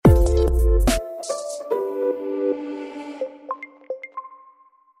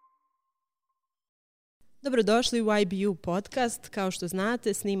Dobrodošli u IBU podcast. Kao što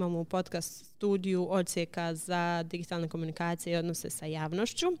znate, snimamo u podcast studiju odsjeka za digitalne komunikacije i odnose sa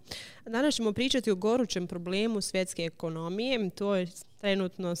javnošću. Danas ćemo pričati o gorućem problemu svjetske ekonomije, to je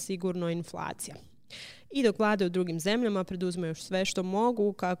trenutno sigurno inflacija. I dok vlade u drugim zemljama preduzmeju sve što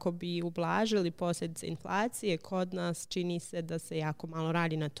mogu kako bi ublažili posljedice inflacije, kod nas čini se da se jako malo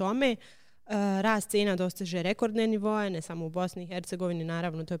radi na tome. Rast cijena dostiže rekordne nivoe, ne samo u Bosni i Hercegovini,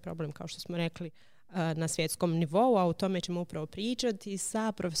 naravno to je problem, kao što smo rekli, na svjetskom nivou, a o tome ćemo upravo pričati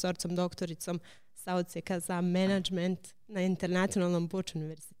sa profesoricom doktoricom sa odsjeka za menadžment na Internacionalnom Buč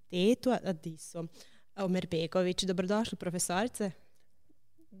univerzitetu Adisom Omerbegović. Dobrodošli, profesorice.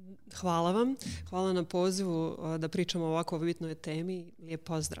 Hvala vam. Hvala na pozivu da pričamo o ovako bitnoj temi. Lijep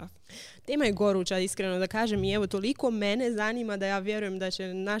pozdrav. Tema je goruća, iskreno da kažem, i evo toliko mene zanima da ja vjerujem da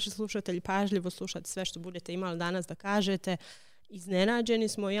će naši slušatelji pažljivo slušati sve što budete imali danas da kažete. Iznenađeni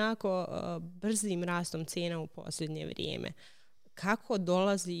smo jako brzim rastom cijena u posljednje vrijeme. Kako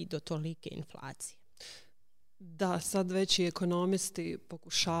dolazi do tolike inflacije? Da, sad već i ekonomisti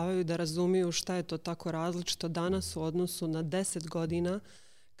pokušavaju da razumiju šta je to tako različito danas u odnosu na 10 godina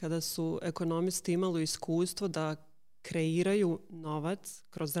kada su ekonomisti imali iskustvo da kreiraju novac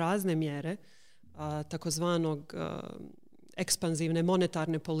kroz razne mjere takozvanog ekspanzivne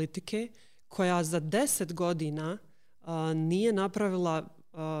monetarne politike koja za 10 godina nije napravila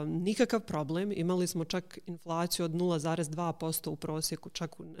nikakav problem. Imali smo čak inflaciju od 0,2% u prosjeku,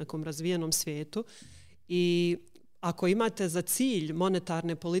 čak u nekom razvijenom svijetu. I ako imate za cilj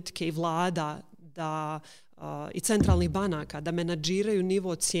monetarne politike i vlada i centralnih banaka da menadžiraju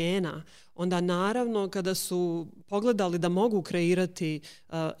nivo cijena, onda naravno kada su pogledali da mogu kreirati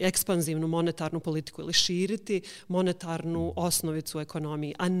ekspanzivnu monetarnu politiku ili širiti monetarnu osnovicu u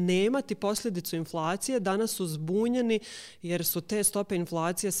ekonomiji, a nemati posljedicu inflacije, danas su zbunjeni jer su te stope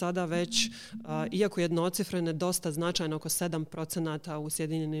inflacije sada već, iako jednocifrene, dosta značajno, oko 7% u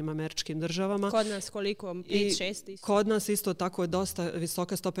Sjedinjenim Američkim Državama. Kod nas koliko? 5-6? Kod nas isto tako je dosta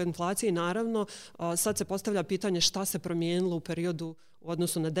visoka stopa inflacije i naravno sad se postavlja pitanje šta se promijenilo u periodu u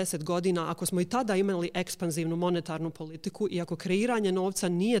odnosu na 10 godina, ako smo i tada imali ekspanzivnu monetarnu politiku i ako kreiranje novca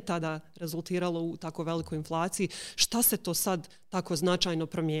nije tada rezultiralo u tako velikoj inflaciji, šta se to sad tako značajno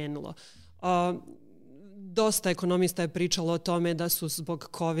promijenilo? Dosta ekonomista je pričalo o tome da su zbog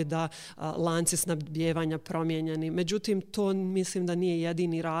covida lanci snabdijevanja promijenjeni. Međutim, to mislim da nije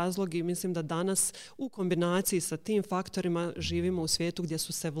jedini razlog i mislim da danas u kombinaciji sa tim faktorima živimo u svijetu gdje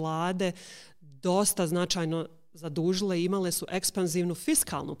su se vlade dosta značajno zadužile i imale su ekspanzivnu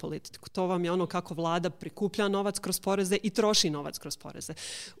fiskalnu politiku. To vam je ono kako vlada prikuplja novac kroz poreze i troši novac kroz poreze.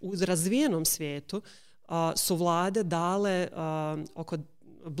 U razvijenom svijetu su vlade dale oko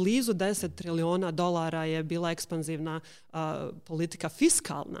blizu 10 trilijuna dolara je bila ekspanzivna politika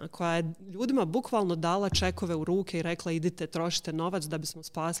fiskalna koja je ljudima bukvalno dala čekove u ruke i rekla idite trošite novac da bismo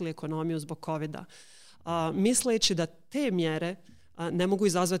spasili ekonomiju zbog covida. Misleći da te mjere ne mogu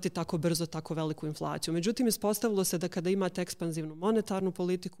izazvati tako brzo, tako veliku inflaciju. Međutim, ispostavilo se da kada imate ekspanzivnu monetarnu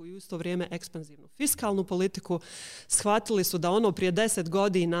politiku i u isto vrijeme ekspanzivnu fiskalnu politiku, shvatili su da ono prije 10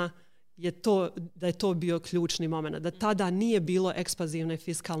 godina da je to bio ključni moment. Da tada nije bilo ekspanzivne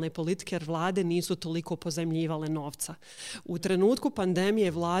fiskalne politike jer vlade nisu toliko pozajmljivale novca. U trenutku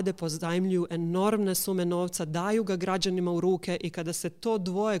pandemije vlade pozajmljuju enormne sume novca, daju ga građanima u ruke i kada se to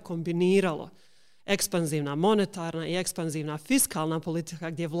dvoje kombiniralo, ekspanzivna monetarna i ekspanzivna fiskalna politika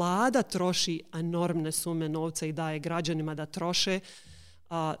gdje vlada troši enormne sume novca i daje građanima da troše,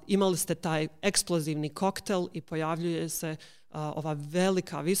 imali ste taj eksplozivni koktel i pojavljuje se ova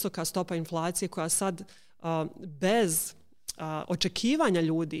velika, visoka stopa inflacije koja sad bez očekivanja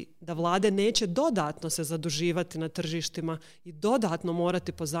ljudi da vlade neće dodatno se zaduživati na tržištima i dodatno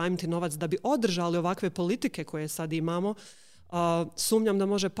morati pozajmiti novac da bi održali ovakve politike koje sad imamo, sumnjam da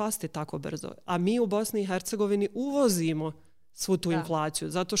može pasti tako brzo. A mi u Bosni i Hercegovini uvozimo svu tu inflaciju,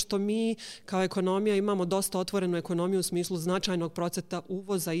 zato što mi kao ekonomija imamo dosta otvorenu ekonomiju u smislu značajnog procenta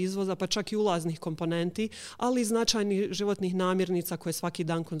uvoza, izvoza, pa čak i ulaznih komponenti, ali i značajnih životnih namirnica koje svaki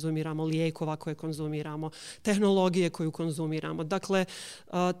dan konzumiramo, lijekova koje konzumiramo, tehnologije koju konzumiramo. Dakle,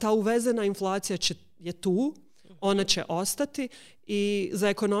 ta uvezena inflacija je tu, ona će ostati i za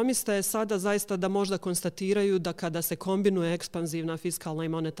ekonomiste je sada zaista da možda konstatiraju da kada se kombinuje ekspanzivna fiskalna i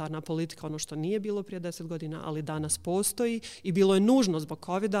monetarna politika, ono što nije bilo prije 10 godina, ali danas postoji i bilo je nužno zbog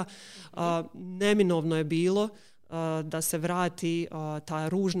covida, neminovno je bilo da se vrati ta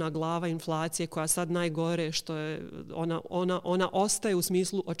ružna glava inflacije koja sad najgore što je ona ostaje u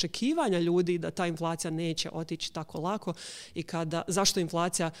smislu očekivanja ljudi da ta inflacija neće otići tako lako. I zašto je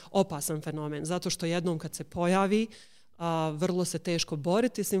inflacija opasan fenomen? Zato što jednom kad se pojavi vrlo se teško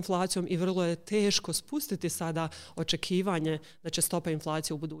boriti s inflacijom i vrlo je teško spustiti sada očekivanje da će stopa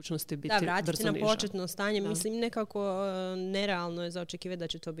inflacije u budućnosti biti brzo niža. Da, vratiti na početno stanje. Mislim, nekako nerealno je za očekivati da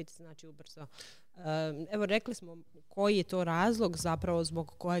će to biti ubrzo. Evo, rekli smo koji je to razlog zapravo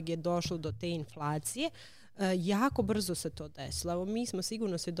zbog kojeg je došlo do te inflacije. Jako brzo se to desilo. Mi smo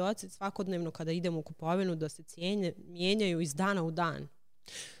sigurno svjedoci svakodnevno kada idemo u kupovinu da se cijene mijenjaju iz dana u dan.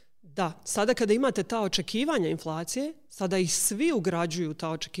 Da, sada kada imate ta očekivanja inflacije, sada ih svi ugrađuju ta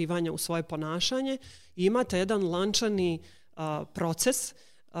očekivanja u svoje ponašanje i imate jedan lančani proces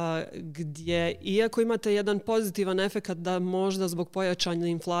gdje, iako imate jedan pozitivan efekt da možda zbog pojačanja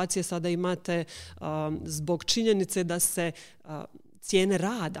inflacije sada imate zbog činjenice da se cijene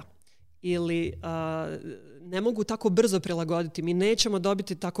rada ili ne mogu tako brzo prilagoditi. Mi nećemo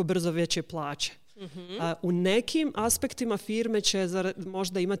dobiti tako brzo veće plaće. U nekim aspektima firme će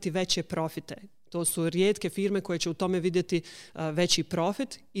možda imati veće profite. To su rijetke firme koje će u tome vidjeti veći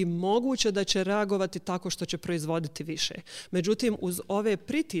profit i moguće da će reagovati tako što će proizvoditi više. Međutim, uz ove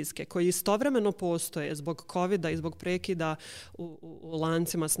pritiske koji istovremeno postoje zbog covida i zbog prekida u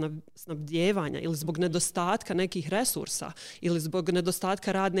lancima snabdijevanja ili zbog nedostatka nekih resursa ili zbog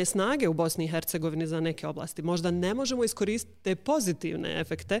nedostatka radne snage u Bosni i Hercegovini za neke oblasti, možda ne možemo iskoristiti te pozitivne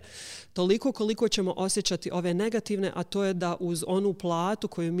efekte toliko koliko ćemo osjećati ove negativne, a to je da uz onu platu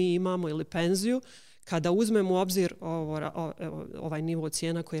koju mi imamo ili penziju, kada uzmemo u obzir ovaj nivo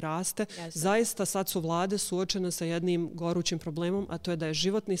cijena koji raste, zaista sad su vlade suočene sa jednim gorućim problemom, a to je da je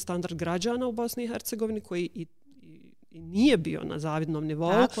životni standard građana u Bosni i Hercegovini koji i nije bio na zavidnom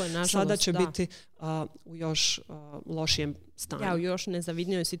nivou, sada će biti u još lošijem stanju. U još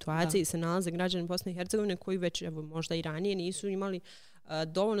nezavidnijoj situaciji se nalaze građani Bosne i Hercegovine koji već možda i ranije nisu imali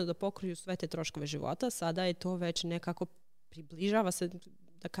dovoljno da pokriju sve te troškove života. Sada je to već nekako približava se,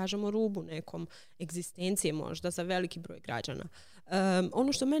 da kažemo, rubu nekom egzistencije možda za veliki broj građana.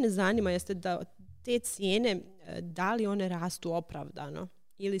 Ono što mene zanima jeste da te cijene, da li one rastu opravdano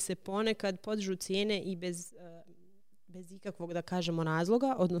ili se ponekad podižu cijene i bez ikakvog, da kažemo,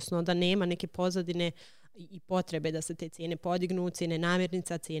 razloga, odnosno da nema neke pozadine i potrebe da se te cijene podignu, cijene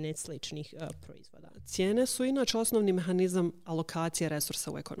namirnica, cijene sličnih proizvoda. Cijene su inače osnovni mehanizam alokacije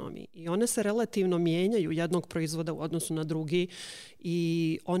resursa u ekonomiji i one se relativno mijenjaju jednog proizvoda u odnosu na drugi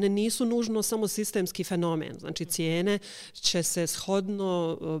i one nisu nužno samo sistemski fenomen. Znači, cijene će se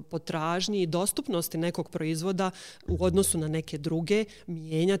shodno potražnji i dostupnosti nekog proizvoda u odnosu na neke druge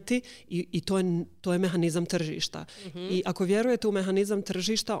mijenjati i to je mehanizam tržišta. I ako vjerujete u mehanizam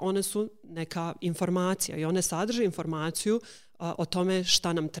tržišta, one su neka informacija i one sadrže informaciju o tome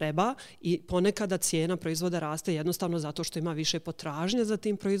šta nam treba i ponekada cijena proizvoda raste jednostavno zato što ima više potražnje za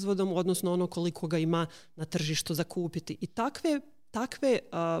tim proizvodom, odnosno ono koliko ga ima na tržištu za kupiti. I takve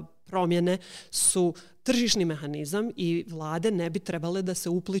promjene su tržišni mehanizam i vlade ne bi trebale da se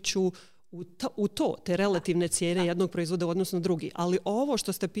upliću u te relativne cijene jednog proizvoda u odnosu na drugi. Ali ovo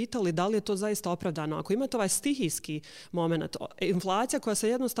što ste pitali, da li je to zaista opravdano? Ako imate ovaj stihijski moment, inflacija koja se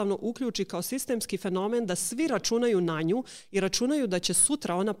jednostavno uključi kao sistemski fenomen da svi računaju na nju i računaju da će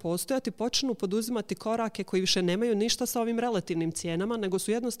sutra ona postojati, počnu poduzimati korake koji više nemaju ništa sa ovim relativnim cijenama, nego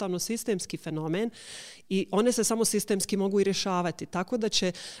su jednostavno sistemski fenomen i one se samo sistemski mogu i rješavati. Tako da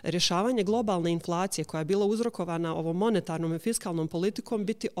će rješavanje globalne inflacije koja je bila uzrokovana ovom monetarnom i fiskalnom politikom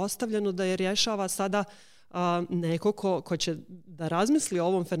biti ostavljeno da je rješava sada neko ko će da razmisli o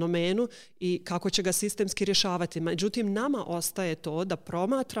ovom fenomenu i kako će ga sistemski rješavati. Međutim, nama ostaje to da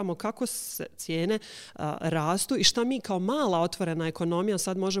promatramo kako se cijene rastu i šta mi kao mala otvorena ekonomija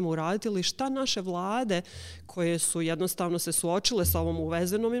sad možemo uraditi ili šta naše vlade koje su jednostavno se suočile sa ovom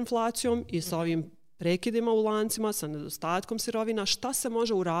uvezenom inflacijom i sa ovim prekidima u lancima, sa nedostatkom sirovina, šta se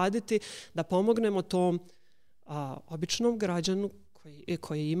može uraditi da pomognemo tom običnom građanu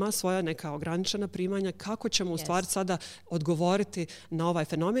koji ima svoja neka ograničena primanja, kako ćemo u stvari sada odgovoriti na ovaj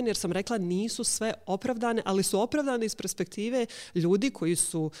fenomen, jer sam rekla nisu sve opravdane, ali su opravdane iz perspektive ljudi koji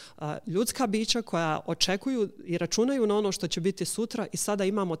su ljudska bića koja očekuju i računaju na ono što će biti sutra i sada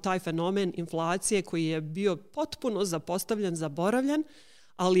imamo taj fenomen inflacije koji je bio potpuno zapostavljen, zaboravljen,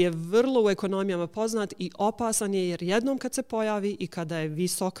 ali je vrlo u ekonomijama poznat i opasan je jer jednom kad se pojavi i kada je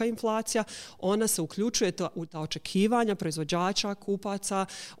visoka inflacija, ona se uključuje u ta očekivanja proizvođača, kupaca,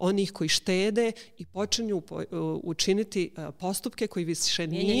 onih koji štede i počinju učiniti postupke koji više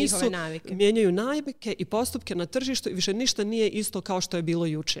nisu, mijenjaju navike i postupke na tržištu i više ništa nije isto kao što je bilo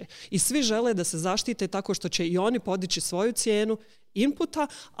juče. I svi žele da se zaštite tako što će i oni podići svoju cijenu inputa,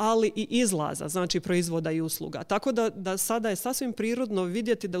 ali i izlaza, znači proizvoda i usluga. Tako da sada je sasvim prirodno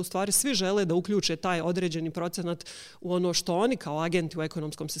vidjeti da u stvari svi žele da uključe taj određeni procenat u ono što oni kao agenti u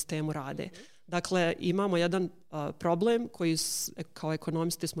ekonomskom sistemu rade. Dakle, imamo jedan problem koji kao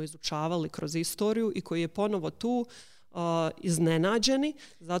ekonomisti smo izučavali kroz istoriju i koji je ponovo tu iznenađeni,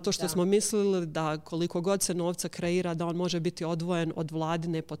 zato što smo mislili da koliko god se novca kreira da on može biti odvojen od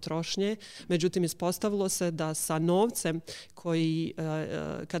vladine potrošnje. Međutim, ispostavilo se da sa novcem koji,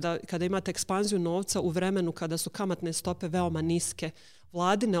 kada imate ekspanziju novca u vremenu kada su kamatne stope veoma niske,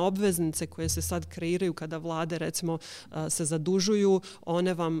 vladine obveznice koje se sad kreiraju kada vlade recimo se zadužuju,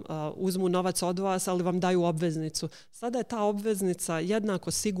 one vam uzmu novac od vas, ali vam daju obveznicu. Sada je ta obveznica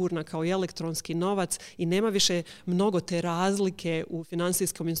jednako sigurna kao i elektronski novac i nema više mnogo te razlike u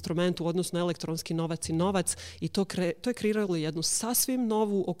financijskom instrumentu, odnosno elektronski novac i novac, i to je kreiralo jednu sasvim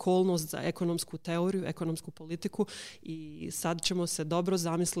novu okolnost za ekonomsku teoriju, ekonomsku politiku, i sad ćemo se dobro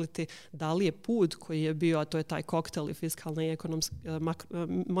zamisliti da li je put koji je bio, a to je taj koktel i fiskalne i ekonomske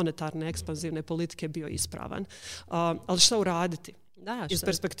monetarne ekspanzivne politike bio ispravan. Ali šta uraditi? Iz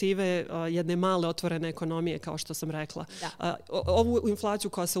perspektive jedne male otvorene ekonomije, kao što sam rekla. Ovu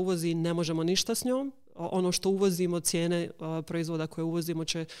inflaciju koja se uvozi ne možemo ništa s njom. Ono što uvozimo, cijene proizvoda koje uvozimo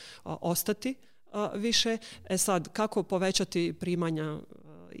će ostati više. Sad, kako povećati primanja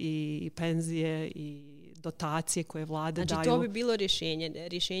i penzije i dotacije koje vlade daju? Znači, to bi bilo rješenje.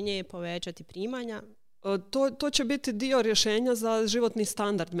 Rješenje je povećati primanja. To će biti dio rješenja za životni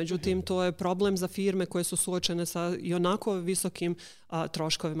standard, međutim to je problem za firme koje su suočene sa i onako visokim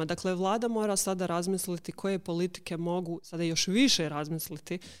troškovima. Dakle, vlada mora sada razmisliti koje politike mogu, sada još više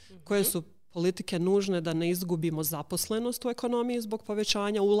razmisliti, koje su politike nužne da ne izgubimo zaposlenost u ekonomiji zbog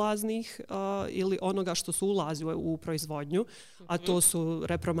povećanja ulaznih ili onoga što su ulazi u proizvodnju, a to su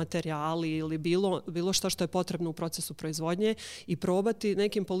repromaterijali ili bilo što je potrebno u procesu proizvodnje, i probati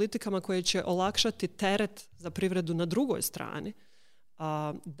nekim politikama koje će olakšati teret za privredu na drugoj strani,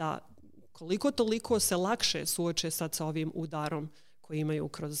 da koliko toliko se lakše suoče sad sa ovim udarom koji imaju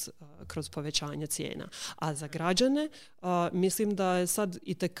kroz povećanje cijena. A za građane mislim da je sad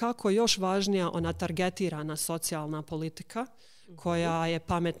itekako još važnija ona targetirana socijalna politika, koja je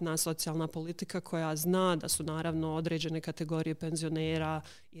pametna socijalna politika, koja zna da su naravno određene kategorije penzionera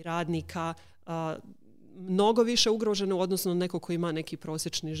i radnika mnogo više ugrožene u odnosu na neko koji ima neki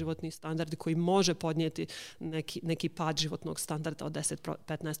prosječni životni standard i koji može podnijeti neki pad životnog standarda od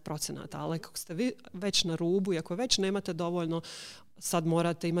 10-15%. Ali ako ste vi već na rubu i ako već nemate dovoljno, sad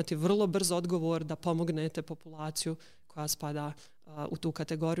morate imati vrlo brz odgovor da pomognete populaciju koja spada u tu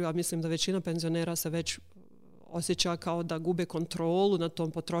kategoriju. A mislim da većina penzionera se već osjeća kao da gube kontrolu nad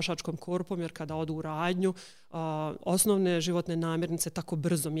tom potrošačkom korpom, jer kada odu u radnju, osnovne životne namirnice tako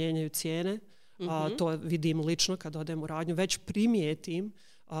brzo mijenjaju cijene. To vidim lično kad odem u radnju, već primijetim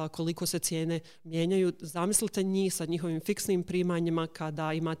koliko se cijene mijenjaju. Zamislite njih sa njihovim fiksnim primanjima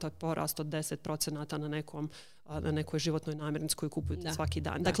kada imate porast od 10% na nekoj životnoj namirnici koju kupujete svaki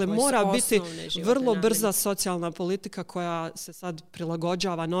dan. Dakle, mora biti vrlo brza socijalna politika koja se sad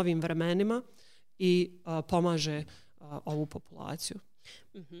prilagođava novim vremenima i pomaže ovu populaciju.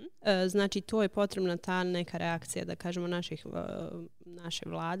 Znači, to je potrebna ta neka reakcija, da kažemo, naše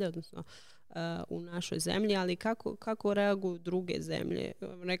vlade, odnosno u našoj zemlji, ali kako reaguju druge zemlje?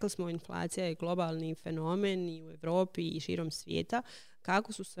 Rekli smo, inflacija je globalni fenomen i u Europi i širom svijeta.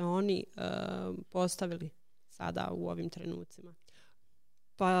 Kako su se oni postavili sada u ovim trenucima?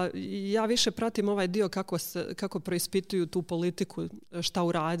 Pa ja više pratim ovaj dio kako preispituju tu politiku, šta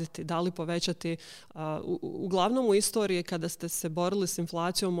uraditi, da li povećati. Uglavnom u istoriji kada ste se borili s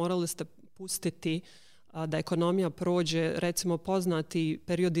inflacijom morali ste pustiti da ekonomija prođe, recimo poznati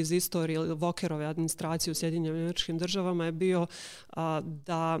period iz istorije Walkerove administracije u Sjedinjenim Američkim Državama je bio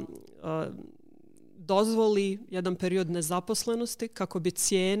da dozvoli jedan period nezaposlenosti kako bi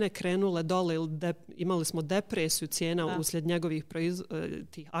cijene krenule dole, imali smo depresiju cijena uslijed njegovih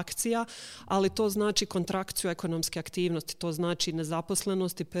tih akcija, ali to znači kontrakciju ekonomske aktivnosti, to znači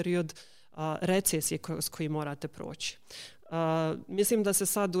nezaposlenost i period recesije s koji morate proći. Mislim da se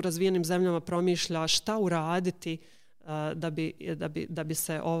sad u razvijenim zemljama promišlja šta uraditi da bi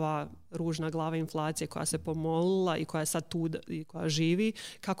se ova ružna glava inflacije koja se pomolila i koja je sad tu i koja živi,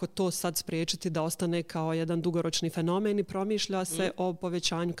 kako to sad spriječiti da ostane kao jedan dugoročni fenomen, i promišlja se o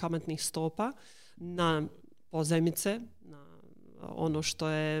povećanju kamatnih stopa na pozajmice, na ono što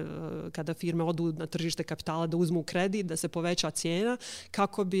je kada firme odu na tržište kapitala da uzmu kredit, da se poveća cijena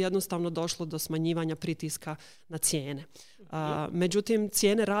kako bi jednostavno došlo do smanjivanja pritiska na cijene. Međutim,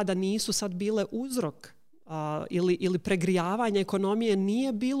 cijene rada nisu sad bile uzrok ili pregrijavanje ekonomije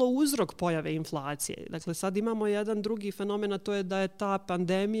nije bilo uzrok pojave inflacije. Dakle, sad imamo jedan drugi fenomen, a to je da je ta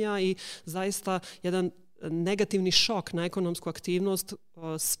pandemija i zaista jedan negativni šok na ekonomsku aktivnost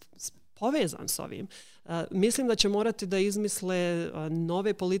povezan s ovim. Mislim da će morati da izmisle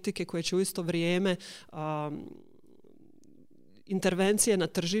nove politike koje će u isto vrijeme intervencije na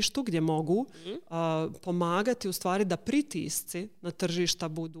tržištu gdje mogu pomagati u stvari da pritisci na tržišta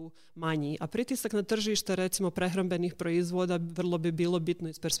budu manji. A pritisak na tržište recimo prehrambenih proizvoda vrlo bi bilo bitno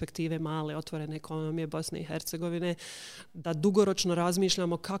iz perspektive male otvorene ekonomije Bosne i Hercegovine, da dugoročno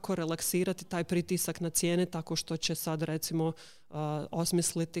razmišljamo kako relaksirati taj pritisak na cijene tako što će sad recimo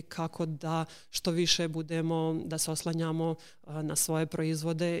osmisliti kako da što više budemo, da se oslanjamo na svoje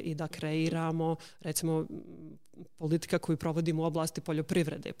proizvode i da kreiramo recimo politika koju provodimo u oblasti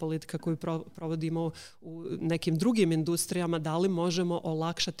poljoprivrede, politika koju provodimo u nekim drugim industrijama, da li možemo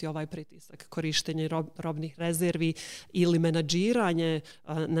olakšati ovaj pritisak, korištenje robnih rezervi ili menadžiranje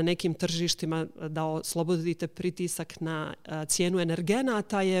na nekim tržištima da oslobodite pritisak na cijenu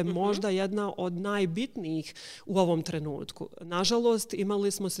energenata je možda jedna od najbitnijih u ovom trenutku. Nažalost,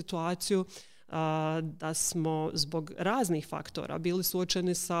 imali smo situaciju da smo zbog raznih faktora bili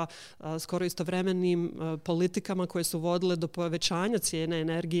suočeni sa skoro istovremenim politikama koje su vodile do povećanja cijene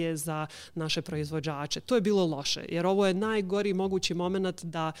energije za naše proizvođače. To je bilo loše, jer ovo je najgori mogući moment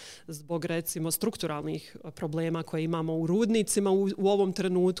da zbog recimo strukturalnih problema koje imamo u rudnicima u ovom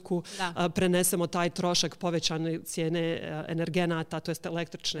trenutku prenesemo taj trošak povećane cijene energenata, to jest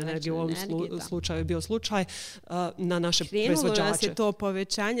električne energije u ovom slučaju je bio slučaj na naše proizvođače. Krenulo nas je to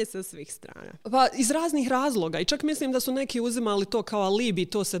povećanje sa svih strana. Pa iz raznih razloga i čak mislim da su neki uzimali to kao alibi,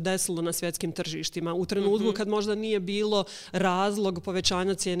 to se desilo na svjetskim tržištima. U trenutku kad možda nije bilo razlog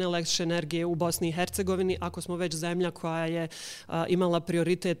povećanja cijene električne energije u Bosni i Hercegovini, ako smo već zemlja koja je imala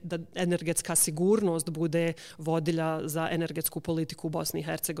prioritet da energetska sigurnost bude vodilja za energetsku politiku u Bosni i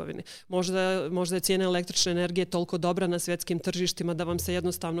Hercegovini. Možda je cijena električne energije toliko dobra na svjetskim tržištima da vam se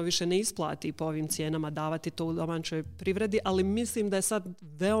jednostavno više ne isplati po ovim cijenama davati to u domaćoj privredi, ali mislim da je sad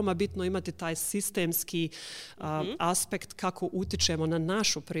veoma bitno imati taj sistemski aspekt kako utičemo na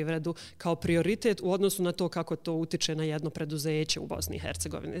našu privredu kao prioritet u odnosu na to kako to utiče na jedno preduzeće u Bosni i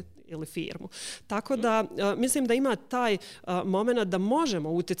Hercegovini ili firmu. Tako da mislim da ima taj moment da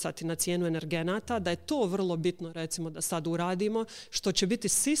možemo utjecati na cijenu energenata, da je to vrlo bitno recimo da sad uradimo, što će biti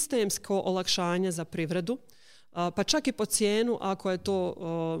sistemsko olakšanje za privredu. Pa čak i po cijenu, ako je to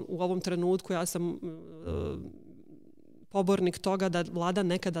u ovom trenutku, ja sam pobornik toga da vlada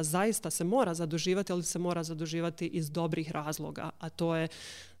nekada zaista se mora zaduživati, ali se mora zaduživati iz dobrih razloga, a to je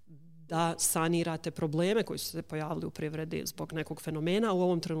da sanirate probleme koji su se pojavili u privredi zbog nekog fenomena. U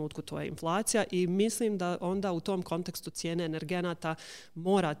ovom trenutku to je inflacija i mislim da onda u tom kontekstu cijene energenata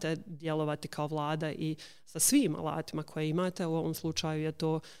morate djelovati kao vlada i sa svim alatima koje imate. U ovom slučaju je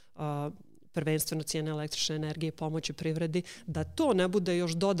to prvenstveno cijene električne energije, pomoći privredi, da to ne bude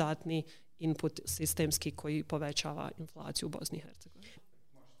još dodatni input sistemski koji povećava inflaciju u Bosni i Hercegovini.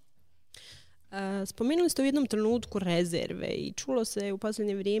 Spomenuli ste u jednom trenutku rezerve i čulo se u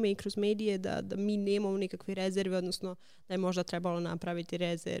posljednje vrijeme i kroz medije da mi nemamo nikakve rezerve, odnosno da je možda trebalo napraviti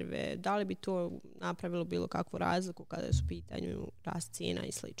rezerve. Da li bi to napravilo bilo kakvu razliku kada je u pitanju rast cijena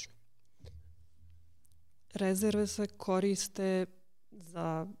i slično? Rezerve se koriste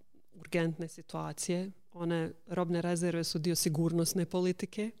za urgentne situacije. One robne rezerve su dio sigurnosne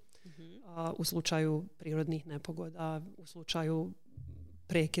politike. U slučaju prirodnih nepogoda, u slučaju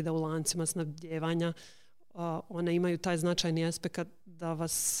prekida u lancima snabdijevanja, one imaju taj značajni aspekt da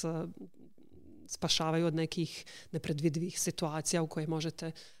vas spašavaju od nekih nepredvidivih situacija u koje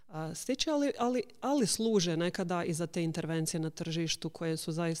možete stići, ali služe nekada i za te intervencije na tržištu koje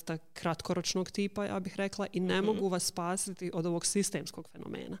su zaista kratkoročnog tipa, ja bih rekla, i ne mogu vas spasiti od ovog sistemskog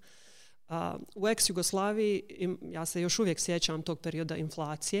fenomena. U ex-Jugoslaviji, ja se još uvijek sjećam tog perioda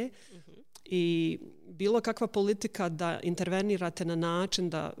inflacije, i bilo kakva politika da intervenirate na način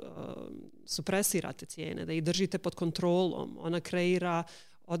da supresirate cijene, da ih držite pod kontrolom, ona kreira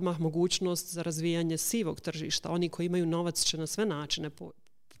odmah mogućnost za razvijanje sivog tržišta. Oni koji imaju novac će na sve načine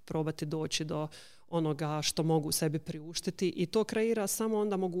probati doći do onoga što mogu sebi priuštiti i to kreira samo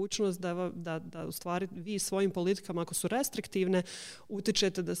onda mogućnost da u stvari vi svojim politikama, ako su restriktivne,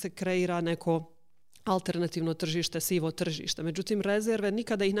 utičete da se kreira neko alternativno tržište, sivo tržište. Međutim, rezerve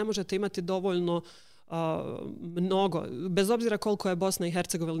nikada ih ne možete imati dovoljno mnogo. Bez obzira koliko je Bosna i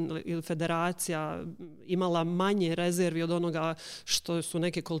Hercegovina ili federacija imala manje rezervi od onoga što su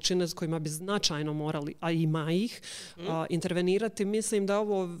neke količine s kojima bi značajno morali, a ima ih, intervenirati, mislim da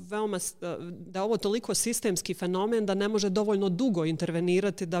je ovo toliko sistemski fenomen da ne može dovoljno dugo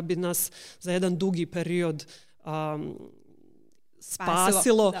intervenirati da bi nas za jedan dugi period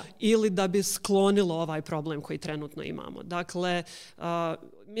spasilo ili da bi sklonilo ovaj problem koji trenutno imamo. Dakle,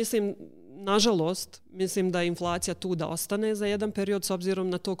 nažalost, mislim da je inflacija tu da ostane za jedan period s obzirom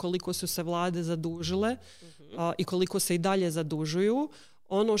na to koliko su se vlade zadužile i koliko se i dalje zadužuju.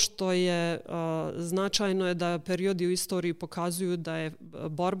 Ono što je značajno je da periodi u istoriji pokazuju da je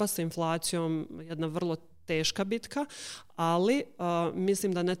borba sa inflacijom jedna vrlo teška bitka, ali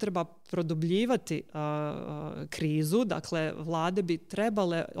mislim da ne treba produbljivati krizu. Dakle, vlade bi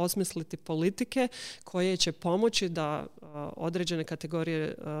trebale osmisliti politike koje će pomoći da određene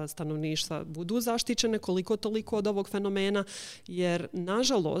kategorije stanovništva budu zaštićene koliko toliko od ovog fenomena, jer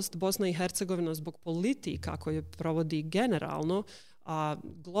nažalost Bosna i Hercegovina zbog politika koje provodi generalno, a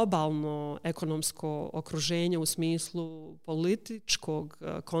globalno ekonomsko okruženje u smislu političkog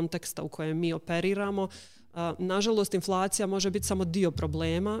konteksta u kojem mi operiramo, nažalost inflacija može biti samo dio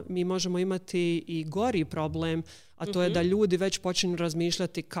problema. Mi možemo imati i gori problem, a to je da ljudi već počinju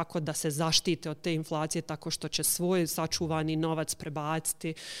razmišljati kako da se zaštite od te inflacije tako što će svoj sačuvani novac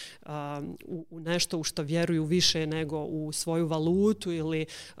prebaciti u nešto u što vjeruju više nego u svoju valutu ili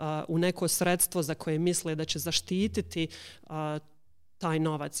u neko sredstvo za koje misle da će zaštititi taj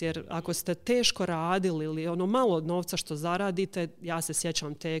novac. Jer ako ste teško radili ili ono malo novca što zaradite, ja se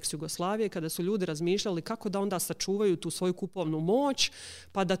sjećam te ex-Jugoslavije kada su ljudi razmišljali kako da onda sačuvaju tu svoju kupovnu moć,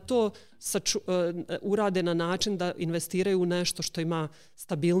 pa da to urade na način da investiraju u nešto što ima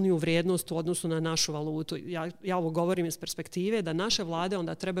stabilniju vrijednost u odnosu na našu valutu. Ja ovo govorim iz perspektive da naše vlade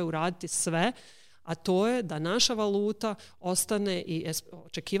onda trebaju uraditi sve, a to je da naša valuta ostane i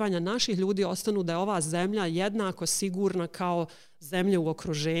očekivanja naših ljudi ostanu da je ova zemlja jednako sigurna kao zemlje u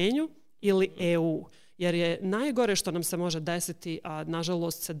okruženju ili EU. Jer je najgore što nam se može desiti, a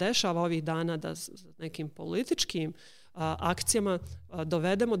nažalost se dešava ovih dana da s nekim političkim akcijama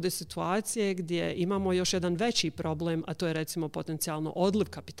dovedemo do situacije gdje imamo još jedan veći problem, a to je recimo potencijalno odliv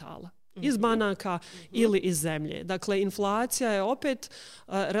kapitala iz banaka ili iz zemlje. Dakle, inflacija je opet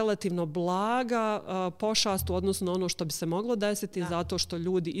relativno blaga pošast u odnosu na ono što bi se moglo desiti zato što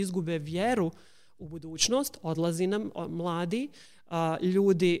ljudi izgube vjeru u budućnost, odlazi nam mladi,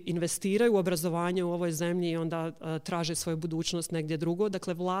 ljudi investiraju u obrazovanje u ovoj zemlji i onda traže svoju budućnost negdje drugo.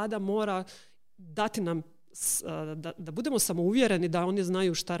 Dakle, vlada mora dati nam da budemo samouvjereni da oni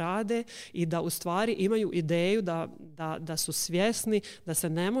znaju šta rade i da u stvari imaju ideju da su svjesni da se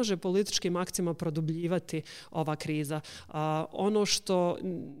ne može političkim akcijama produbljivati ova kriza. Ono što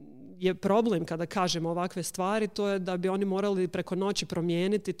je problem kada kažemo ovakve stvari, to je da bi oni morali preko noći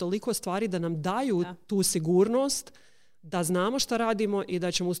promijeniti toliko stvari da nam daju tu sigurnost da znamo šta radimo i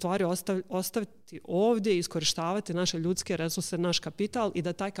da ćemo u stvari ostaviti ovdje i iskorištavati naše ljudske resurse, naš kapital i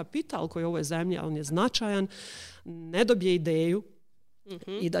da taj kapital koji je u ovoj zemlji, on je značajan, ne dobije ideju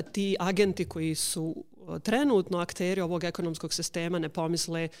i da ti agenti koji su trenutno akteri ovog ekonomskog sistema ne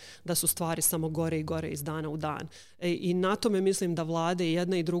pomisle da su stvari samo gore i gore iz dana u dan. I na tome mislim da vlade i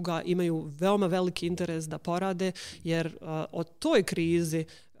jedna i druga imaju veoma veliki interes da porade, jer o toj krizi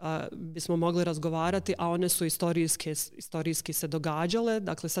bismo mogli razgovarati, a one su istorijski se događale.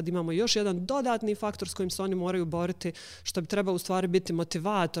 Dakle, sad imamo još jedan dodatni faktor s kojim se oni moraju boriti, što bi trebao u stvari biti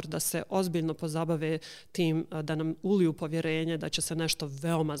motivator da se ozbiljno pozabave tim, da nam uliju povjerenje da će se nešto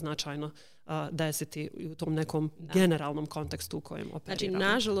veoma značajno desiti u tom nekom generalnom kontekstu u kojem operiramo.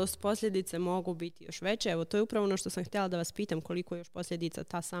 Znači, nažalost, posljedice mogu biti još veće. Evo, to je upravo ono što sam htjela da vas pitam, koliko još posljedica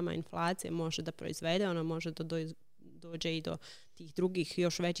ta sama inflacija može da proizvede, ona može da dođe i do tih drugih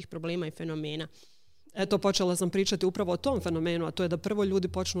još većih problema i fenomena. Eto, počela sam pričati upravo o tom fenomenu, a to je da prvo ljudi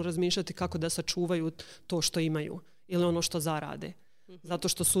počnu razmišljati kako da sačuvaju to što imaju ili ono što zarade. Zato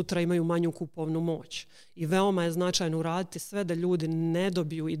što sutra imaju manju kupovnu moć. I veoma je značajno uraditi sve da ljudi ne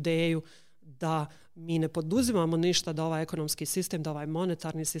dobiju ideju da mi ne poduzimamo ništa da ovaj ekonomski sistem, da ovaj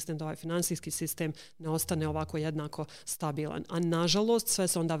monetarni sistem, da ovaj financijski sistem ne ostane ovako jednako stabilan. A nažalost sve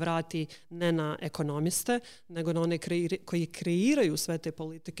se onda vrati ne na ekonomiste, nego na one koji kreiraju sve te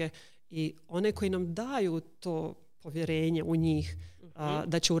politike i one koji nam daju to povjerenje u njih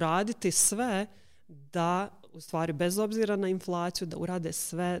da će uraditi sve da u stvari bez obzira na inflaciju da urade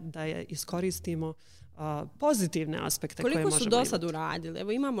sve da je iskoristimo pozitivne aspekte koje možemo imati. Koliko su do sad uradili?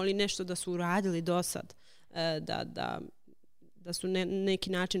 Evo, imamo li nešto da su uradili do sad? Da su neki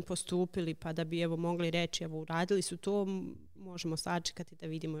način postupili pa da bi evo mogli reći evo uradili su to, možemo sačekati da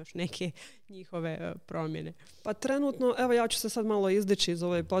vidimo još neke njihove promjene? Pa trenutno, evo ja ću se sad malo izdići iz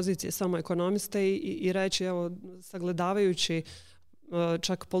ove pozicije samo ekonomiste i reći, evo, sagledavajući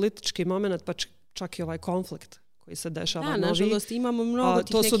čak politički moment, pa čak i ovaj konflikt koji se dešava. Da, nažalost, imamo mnogo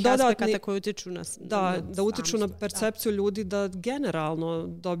tih nekih aspekata koji utiču na da utiču na percepciju ljudi da generalno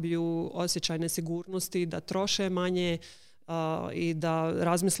dobiju osjećaj nesigurnosti, da troše manje i da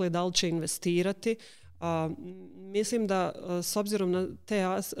razmisle da li će investirati. Mislim da s obzirom na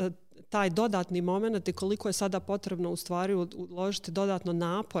taj dodatni moment i koliko je sada potrebno u stvari uložiti dodatno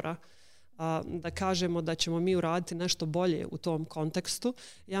napora da kažemo da ćemo mi uraditi nešto bolje u tom kontekstu.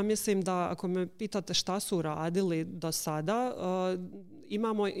 Ja mislim da ako me pitate šta su uradili do sada,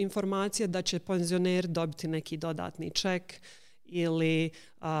 imamo informacije da će penzioneri dobiti neki dodatni ček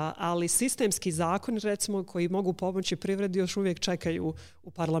ali sistemski zakoni recimo koji mogu pomoći privredi još uvijek čekaju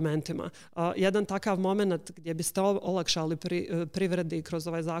u parlamentima. Jedan takav moment gdje biste olakšali privredi kroz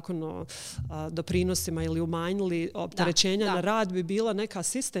ovaj zakon o doprinosima ili umanjili opterećenja na rad bi bila neka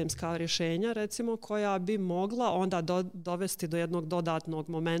sistemska rješenja recimo koja bi mogla onda dovesti do jednog dodatnog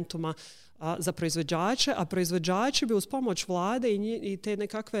momentuma za proizvođače, a proizvođači bi uz pomoć vlade i te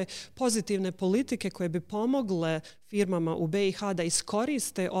nekakve pozitivne politike koje bi pomogle firmama u BiH da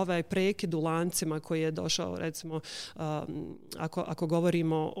iskoriste ovaj prekid u lancima koji je došao recimo ako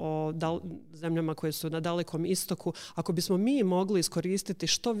govorimo o zemljama koje su na Dalekom istoku, ako bismo mi mogli iskoristiti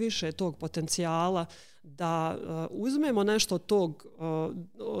što više tog potencijala da uzmemo nešto od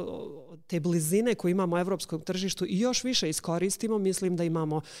te blizine koju imamo u evropskom tržištu i još više iskoristimo, mislim da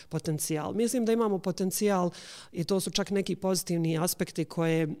imamo potencijal. Mislim da imamo potencijal i to su čak neki pozitivni aspekti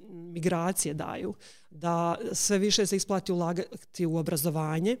koje migracije daju, da sve više se isplati ulagati u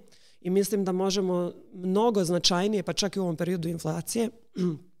obrazovanje i mislim da možemo mnogo značajnije, pa čak i u ovom periodu inflacije,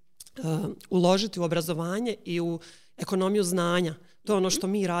 uložiti u obrazovanje i u ekonomiju znanja. To je ono što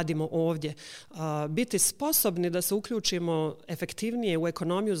mi radimo ovdje. Biti sposobni da se uključimo efektivnije u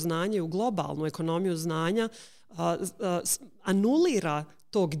ekonomiju znanja i u globalnu ekonomiju znanja anulira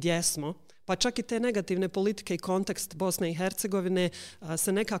to gdje smo, pa čak i te negativne politike i kontekst Bosne i Hercegovine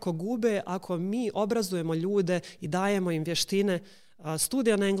se nekako gube ako mi obrazujemo ljude i dajemo im vještine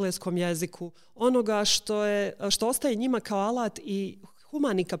studija na engleskom jeziku, onoga što ostaje njima kao alat i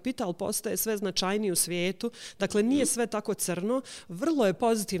humani kapital postaje sve značajniji u svijetu. Dakle, nije sve tako crno. Vrlo je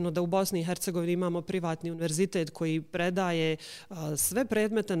pozitivno da u Bosni i Hercegovini imamo privatni univerzitet koji predaje sve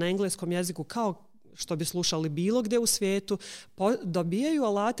predmete na engleskom jeziku kao što bi slušali bilo gdje u svijetu, dobijaju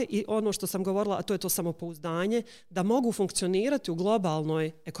alate i ono što sam govorila, a to je to samopouzdanje, da mogu funkcionirati u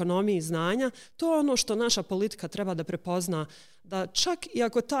globalnoj ekonomiji znanja. To je ono što naša politika treba da prepozna, da čak i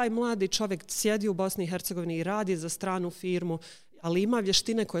ako taj mladi čovjek sjedi u Bosni i Hercegovini i radi za stranu firmu, ali ima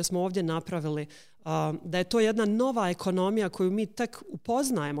vještine koje smo ovdje napravili, da je to jedna nova ekonomija koju mi tek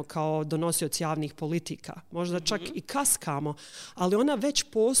upoznajemo kao donosioci javnih politika. Možda čak i kaskamo, ali ona već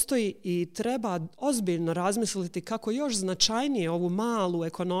postoji i treba ozbiljno razmisliti kako još značajnije ovu malu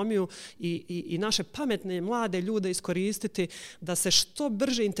ekonomiju i naše pametne mlade ljude iskoristiti da se što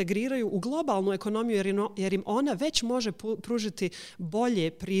brže integriraju u globalnu ekonomiju jer im ona već može pružiti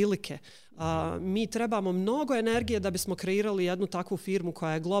bolje prilike. Mi trebamo mnogo energije da bismo kreirali jednu takvu firmu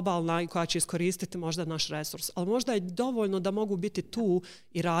koja je globalna i koja će iskoristiti možda naš resurs. Ali možda je dovoljno da mogu biti tu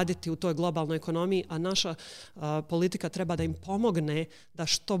i raditi u toj globalnoj ekonomiji, a naša politika treba da im pomogne da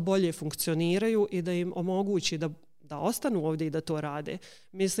što bolje funkcioniraju i da im omogući da ostanu ovdje i da to rade.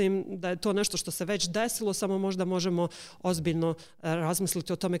 Mislim da je to nešto što se već desilo, samo možda možemo ozbiljno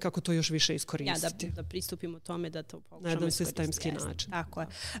razmisliti o tome kako to još više iskoristiti. Da pristupimo tome da to pokušamo na jedan sistemski način. Tako je.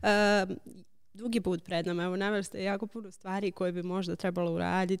 Dugi put pred nama. Evo, naveli ste jako puno stvari koje bi možda trebalo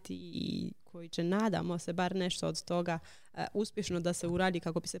uraditi i koji će, nadamo se, bar nešto od toga uspješno da se uradi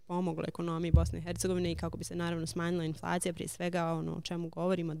kako bi se pomoglo ekonomiji Bosne i Hercegovine i kako bi se naravno smanjila inflacija, prije svega ono o čemu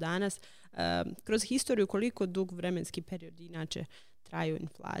govorimo danas. Kroz historiju koliko dug vremenski period inače traju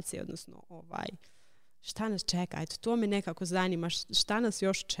inflacije, odnosno šta nas čeka? Eto, to me nekako zanima. Šta nas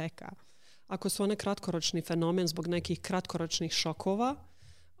još čeka? Ako su one kratkoročni fenomen zbog nekih kratkoročnih šokova,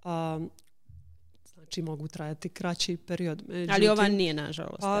 znači mogu trajati kraći period. Međutim, ali ova nije,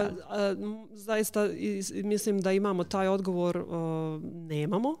 nažalost. Zaista mislim da imamo taj odgovor,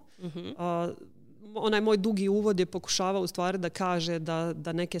 nemamo. Onaj moj dugi uvod je pokušavao u stvari da kaže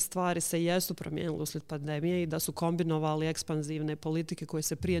da neke stvari se jesu promijenile uslijed pandemije i da su kombinovali ekspanzivne politike koje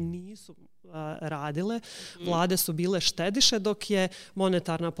se prije nisu radile. Vlade su bile štediše dok je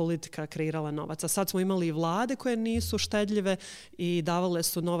monetarna politika kreirala novac. A sad smo imali i vlade koje nisu štedljive i davale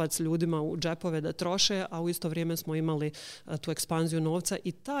su novac ljudima u džepove da troše, a u isto vrijeme smo imali tu ekspanziju novca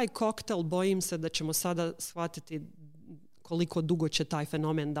i taj koktel, bojim se da ćemo sada shvatiti koliko dugo će taj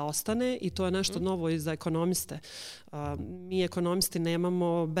fenomen da ostane i to je nešto novo i za ekonomiste. Mi ekonomisti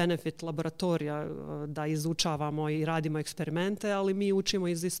nemamo benefit laboratorija da izučavamo i radimo eksperimente, ali mi učimo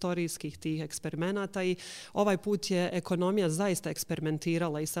iz istorijskih tih eksperimenata i ovaj put je ekonomija zaista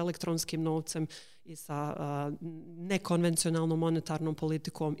eksperimentirala i sa elektronskim novcem i sa nekonvencionalnom monetarnom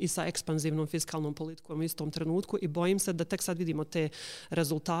politikom i sa ekspanzivnom fiskalnom politikom u istom trenutku i bojim se da tek sad vidimo te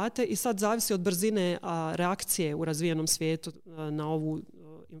rezultate i sad zavisi od brzine reakcije u razvijenom svijetu na ovu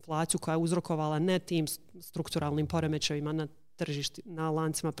inflaciju koja je uzrokovala ne tim strukturalnim poremećajima na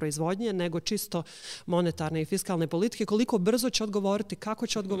lancima proizvodnje, nego čisto monetarne i fiskalne politike. Koliko brzo će odgovoriti, kako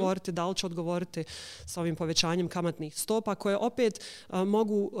će odgovoriti, da li će odgovoriti s ovim povećanjem kamatnih stopa koje opet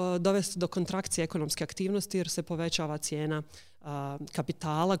mogu dovesti do kontrakcije ekonomske aktivnosti jer se povećava cijena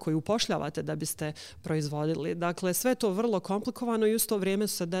kapitala koji upošljavate da biste proizvodili. Dakle, sve to vrlo komplikovano i u to vrijeme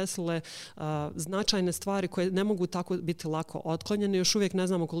su se desile značajne stvari koje ne mogu tako biti lako otklonjene. Još uvijek ne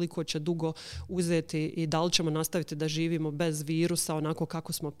znamo koliko će dugo uzeti i da li ćemo nastaviti da živimo bez virusa onako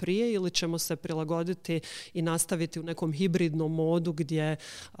kako smo prije ili ćemo se prilagoditi i nastaviti u nekom hibridnom modu gdje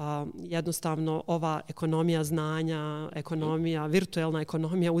jednostavno ova ekonomija znanja, virtualna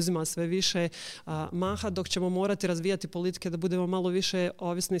ekonomija uzima sve više maha dok ćemo morati razvijati politike da budemo malo više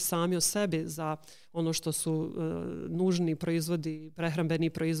ovisni sami o sebi za ono što su nužni proizvodi, prehrambeni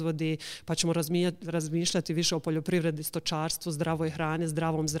proizvodi, pa ćemo razmišljati više o poljoprivredi, stočarstvu, zdravoj hrani,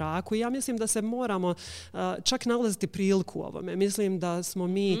 zdravom zraku. I ja mislim da se moramo čak nalaziti priliku u ovome. Mislim da smo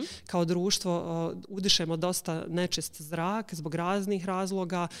mi kao društvo udišemo dosta nečist zrak zbog raznih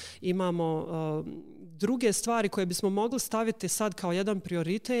razloga. Imamo druge stvari koje bismo mogli staviti sad kao jedan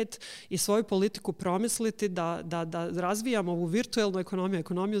prioritet i svoju politiku promisliti da razvijamo ovu virtualnu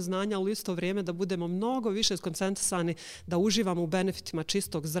ekonomiju znanja, ali u isto vrijeme da budemo mnogo više skoncentrisani da uživamo u benefitima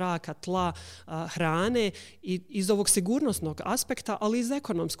čistog zraka, tla, hrane i iz ovog sigurnosnog aspekta, ali iz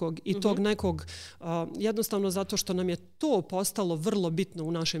ekonomskog i tog nekog jednostavno zato što nam je to postalo vrlo bitno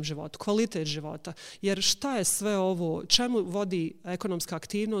u našem životu, kvalitet života. Jer šta je sve ovo, čemu vodi ekonomska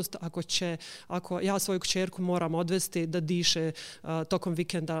aktivnost ako ja svoju kćerku moram odvesti da diše tokom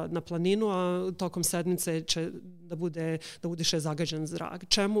vikenda na planinu, a tokom sedmice će da udiše zagađen zrak.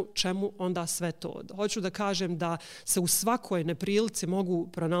 Čemu onda sve to? Hoću da kažem da se u svakoj neprilici mogu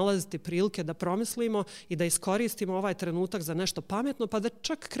pronalaziti prilike da promislimo i da iskoristimo ovaj trenutak za nešto pametno, pa da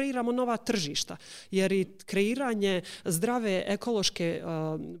čak kreiramo nova tržišta. Jer i kreiranje zdrave ekološke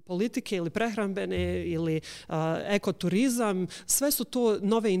politike ili prehrambene ili ekoturizam, sve su to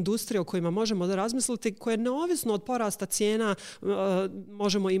nove industrije o kojima možemo da razmisliti, koje neovisno od porasta cijena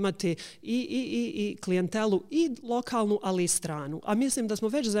možemo imati i klijentelu i lokalnu, ali i stranu. A mislim da smo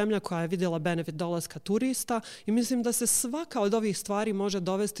već zemlja koja je vidjela benefit dolaska turista i mislim da se svaka od ovih stvari može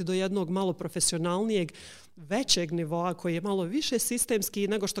dovesti do jednog malo profesionalnijeg, većeg nivoa koji je malo više sistemski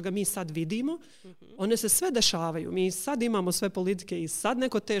nego što ga mi sad vidimo. One se sve dešavaju. Mi sad imamo sve politike i sad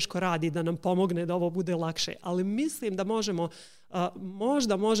neko teško radi da nam pomogne da ovo bude lakše. Ali mislim da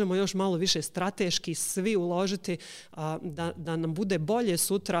možda možemo još malo više strateški svi uložiti da nam bude bolje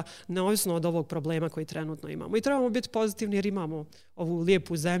sutra neovisno od ovog problema koji trenutno imamo. I trebamo biti pozitivni jer imamo ovu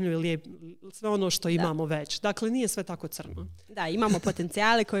lijepu zemlju i sve ono što imamo već. Dakle, nije sve tako crno. Da, imamo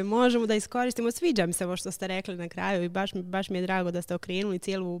potencijale koje možemo da iskoristimo. Sviđa mi se ovo što ste rekli na kraju i baš mi je drago da ste okrenuli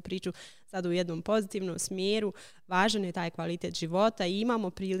cijelu ovu priču sad u jednom pozitivnom smjeru. Važan je taj kvalitet života i imamo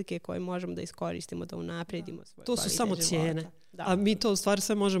prilike koje možemo da iskoristimo, da unaprijedimo svoj kvalitet života. To su samo cijene. Da. A mi to u stvari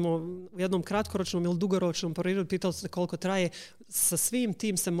sve možemo u jednom kratkoročnom ili dugoročnom periodu, pitali se koliko traje, sa svim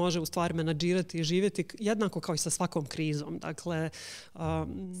tim se može u stvari menadžirati i živjeti jednako kao i sa svakom krizom. Dakle,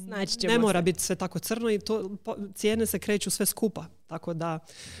 ne mora biti sve tako crno i cijene se kreću sve skupa. Tako da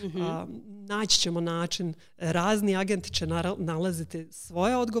naći ćemo način, razni agenti će nalaziti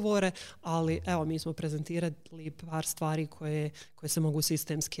svoje odgovore, ali evo mi smo prezentirali par stvari koje se mogu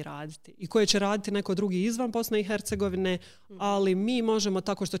sistemski raditi i koje će raditi neko drugi izvan Bosne i Hercegovine, ali mi možemo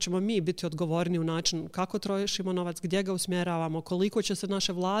tako što ćemo mi biti odgovorni u način kako trošimo novac, gdje ga usmjeravamo, koliko će se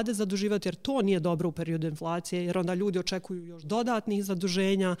naše vlade zaduživati, jer to nije dobro u periodu inflacije, jer onda ljudi očekuju još dodatnih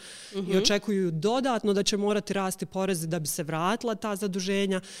zaduženja i očekuju dodatno da će morati rasti porezi da bi se vratila ta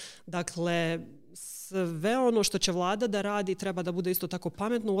zaduženja. Dakle, sve ono što će vlada da radi treba da bude isto tako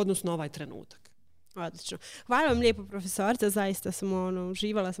pametno u odnosu na ovaj trenutak. Odlično. Hvala vam lijepo, profesorice. Zaista sam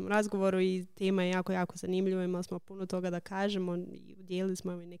uživala sam u razgovoru i tema je jako, jako zanimljiva. Imali smo puno toga da kažemo i udjelili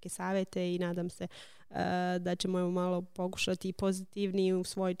smo neke savjete i nadam se da ćemo malo pokušati pozitivniji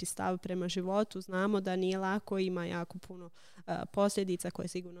usvojiti stav prema životu. Znamo da nije lako, ima jako puno posljedica koje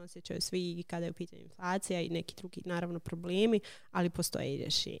sigurno osjećaju svi kada je u pitanju inflacija i neki drugi naravno problemi, ali postoje i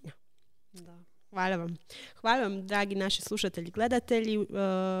rješenja. Da. Hvala vam. Hvala vam, dragi naši slušatelji, gledatelji.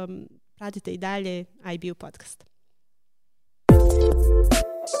 Pratite i dalje IBU podcast.